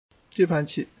这盘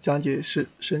棋讲解是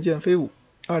神剑飞舞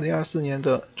2024年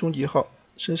的中吉号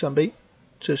深汕杯，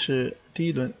这是第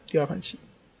一轮第二盘棋。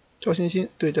赵鑫鑫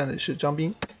对战的是张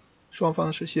斌，双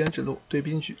方是先指路对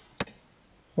兵局，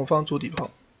红方走底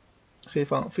炮，黑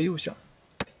方飞右象。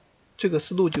这个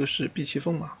思路就是避其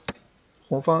锋马，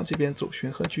红方这边走巡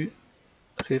河车，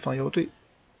黑方要对，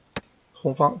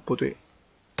红方不对，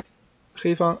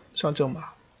黑方上正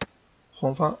马，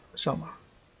红方上马，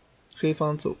黑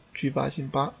方走车8进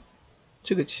8，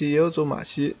这个棋也有走马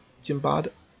7进8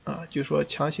的就说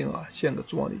强行陷个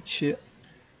卒往里切。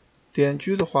点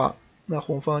车的话，那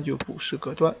红方就补士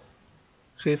隔断，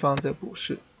黑方再补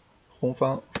士，红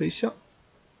方飞象，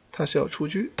他是要出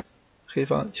车，黑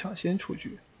方抢先出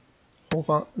车，红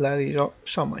方来了一招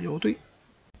上马摇对，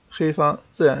黑方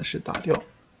自然是打掉，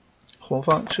红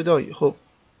方吃掉以后，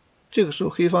这个时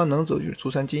候黑方能走就是卒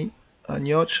3进你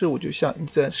要吃我就象，你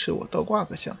自然吃我倒挂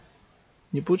个象，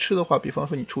你不吃的话，比方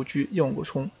说你出车一往过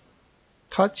冲，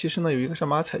他其实呢有一个上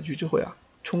马踩车之后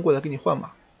冲过来给你换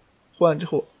马，换完之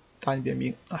后打你边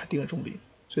兵定了重兵，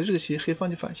所以这个棋黑方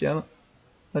就反先了。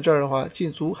那这儿的话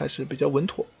进卒还是比较稳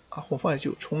妥红方也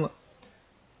就有冲了。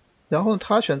然后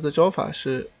他选择招法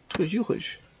是退车回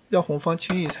去，让红方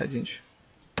轻易踩进去，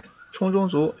冲中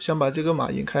卒想把这个马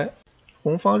引开，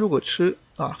红方如果吃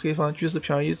黑方车4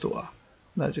平2一走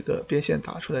那这个边线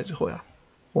打出来之后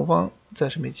红方暂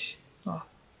时没棋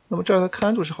那么这儿他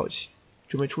看住是好棋，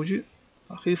准备出车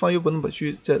黑方又不能把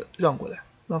车再让过来，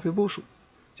浪费部署，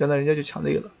将来人家就抢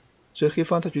内了，所以黑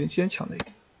方他决定先抢内，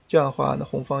这样的话那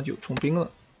红方就冲兵了，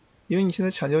因为你现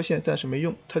在抢掉线暂时没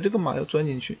用，他这个马要钻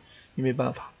进去你没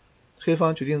办法，黑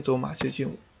方决定走马7进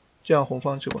5，这样红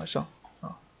方只管上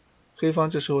黑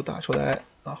方这时候打出来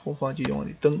红方就往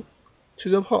里蹬，吃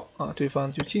着炮对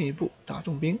方就进一步打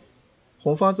重兵，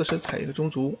红方则是踩一个中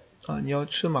卒你要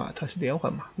吃马它是连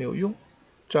环马没有用，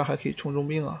这儿还可以冲中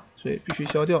兵所以必须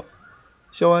消掉，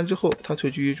消完之后他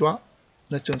退车一抓，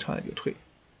那正常也就退，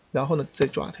然后呢再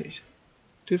抓他一下，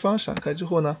对方闪开之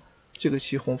后呢，这个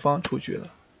棋红方出车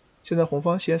了，现在红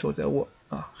方先手在握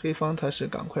黑方他是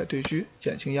赶快对车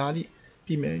减轻压力，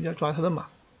避免人家抓他的马，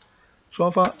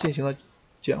双方进行了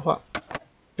简化，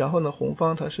然后呢红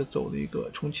方他是走了一个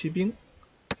冲骑兵，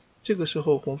这个时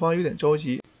候红方有点着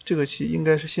急，这个棋应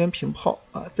该是先平炮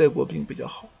再过兵比较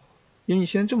好，因为你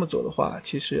先这么走的话，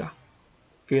其实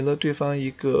给了对方一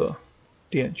个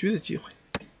点车的机会，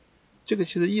这个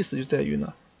棋的意思就在于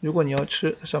呢，如果你要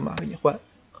吃上马给你换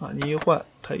你一换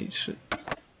他一吃，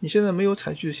你现在没有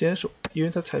踩车的先手，因为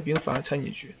他踩兵反而踩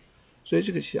你车，所以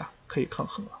这个棋可以抗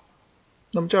衡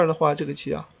那么这儿的话，这个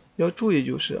棋要注意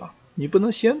就是你不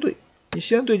能先对，你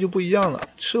先对就不一样了，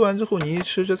吃完之后你一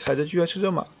吃，这踩着车还吃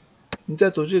着马，你再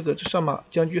走这个上马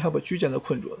将车还把车将都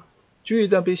困住了，车一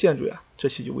旦被陷住这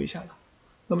棋就危险了。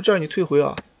那么这儿你退回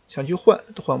想去换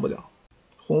都换不了，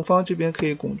红方这边可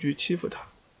以拱车欺负他，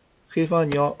黑方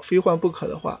你要非换不可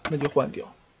的话，那就换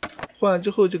掉，换了之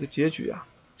后这个结局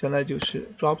将来就是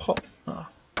抓炮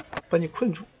把你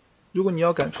困住，如果你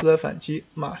要敢出来反击，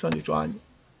马上就抓你，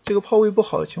这个炮位不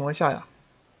好的情况下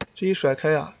这一甩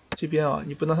开这边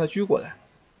你不让他车过来，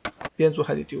边卒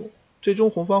还得丢，最终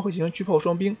红方会进行车炮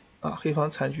双兵黑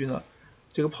方残局呢，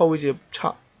这个炮位也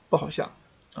差不好下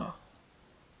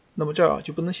那么这儿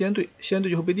就不能先对，先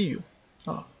对就会被利用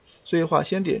所以话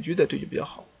先点车再对就比较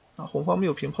好红方没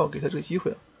有平炮给他这个机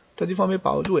会了，但对方没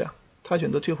把握住他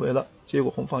选择退回了，结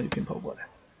果红方就平炮过来，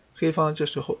黑方这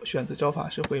时候选择招法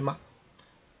是回马，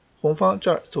红方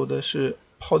这儿走的是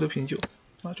炮6平9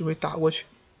准备打过去，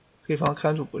黑方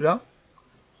看住不让，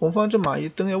红方这马一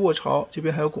蹬要卧槽，这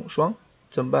边还有拱双，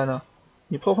怎么办呢？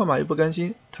你炮换马又不甘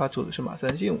心，他走的是马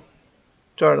3进5，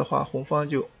这儿的话红方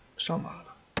就上马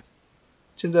了，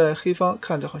现在黑方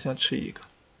看着好像吃一个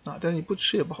但是你不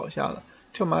吃也不好下了，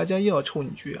跳马将硬要抽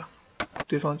你车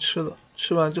对方吃了，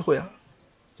吃完之后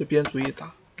这边卒一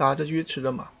打着车吃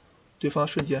着马，对方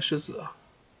瞬间失子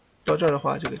到这儿的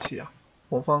话这个棋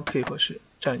红方可以说是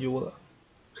占优了，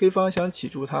黑方想挤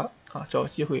住他找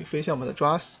机会飞象把他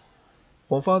抓死，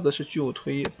红方则是车5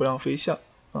退1不让飞象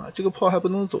这个炮还不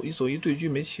能走，一走一对车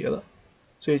没棋了，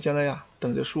所以将来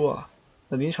等着说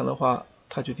那临场的话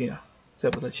他决定再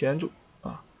把他牵住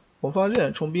红方仍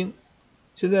然冲兵，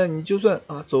现在你就算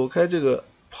走开这个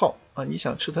炮你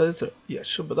想吃他的子也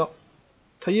吃不到，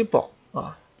他一保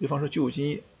比方说车5进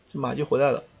1，这马就回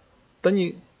来了，等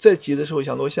你再急的时候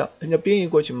想落象，人家兵一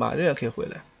过去马仍然可以回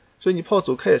来，所以你炮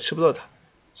走开也吃不到他，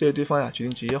所以对方决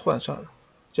定直接换算了，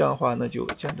这样的话那就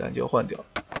简单交换掉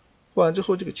了，换完之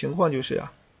后这个情况就是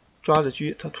抓着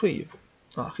车他退一步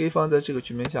黑方在这个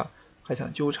局面下还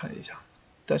想纠缠一下，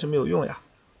但是没有用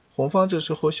红方这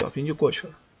时候小兵就过去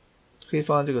了，黑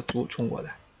方这个卒冲过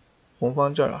来，红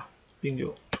方这儿兵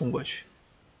就冲过去，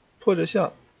破着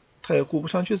象他也顾不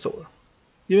上去走了，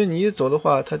因为你一走的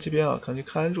话，他这边啊可能就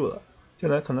看住了，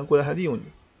将来可能过来还利用你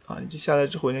啊，你这下来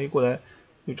之后，人家一过来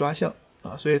就抓象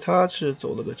啊，所以他是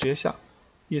走了个直接下，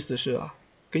意思是啊，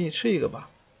给你吃一个吧，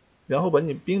然后把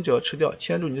你兵只要吃掉，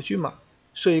牵住你的车马，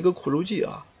设一个苦路计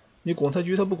啊，你拱他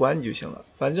车他不管你就行了，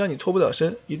反正让你脱不了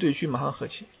身，一对车马上和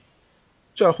棋。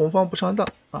这儿红方不上当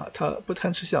啊，他不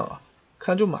贪吃象啊，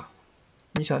看住马，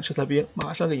你想吃他兵，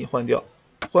马上给你换掉，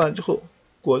换完之后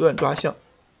果断抓象，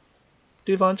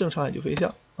对方正常也就飞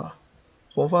象啊，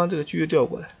红方这个车调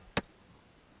过来，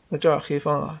那这儿黑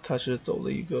方啊，他是走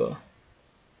了一个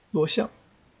落象，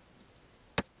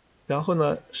然后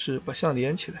呢是把象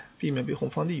连起来，避免被红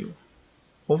方利用。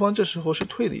红方这时候是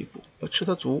退了一步，要吃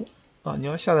他卒啊，你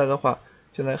要下来的话，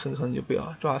将来很可能就被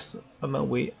抓死，慢慢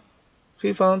围。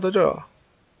黑方到这儿啊，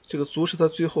这个卒是他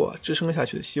最后支撑下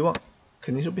去的希望，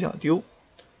肯定是不想丢。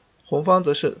红方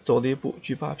则是走了一步，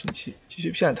车8平7，继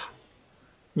续骗他。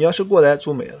你要是过来，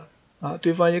卒没了啊！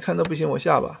对方一看那不行，我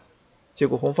下吧。结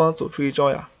果红方走出一招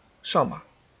呀，上马，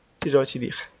这招棋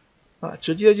厉害啊，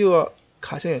直接就要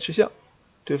卡象也吃象，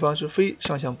对方是非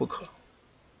上象不可。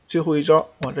最后一招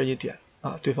往这一点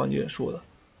啊，对方就认输了。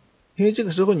因为这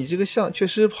个时候你这个象确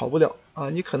实跑不了啊，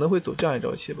你可能会走这样一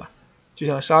招棋吧，就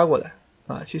像杀过来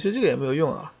啊，其实这个也没有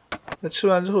用啊。那吃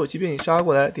完之后，即便你杀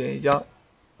过来点一将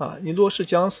啊，你落士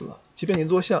将死了，即便你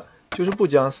落象就是不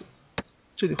将死，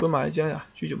这里回马一将呀，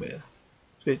车就没了。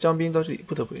所以张斌到这里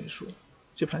不得不认输，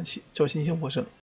这盘棋赵鑫鑫获胜。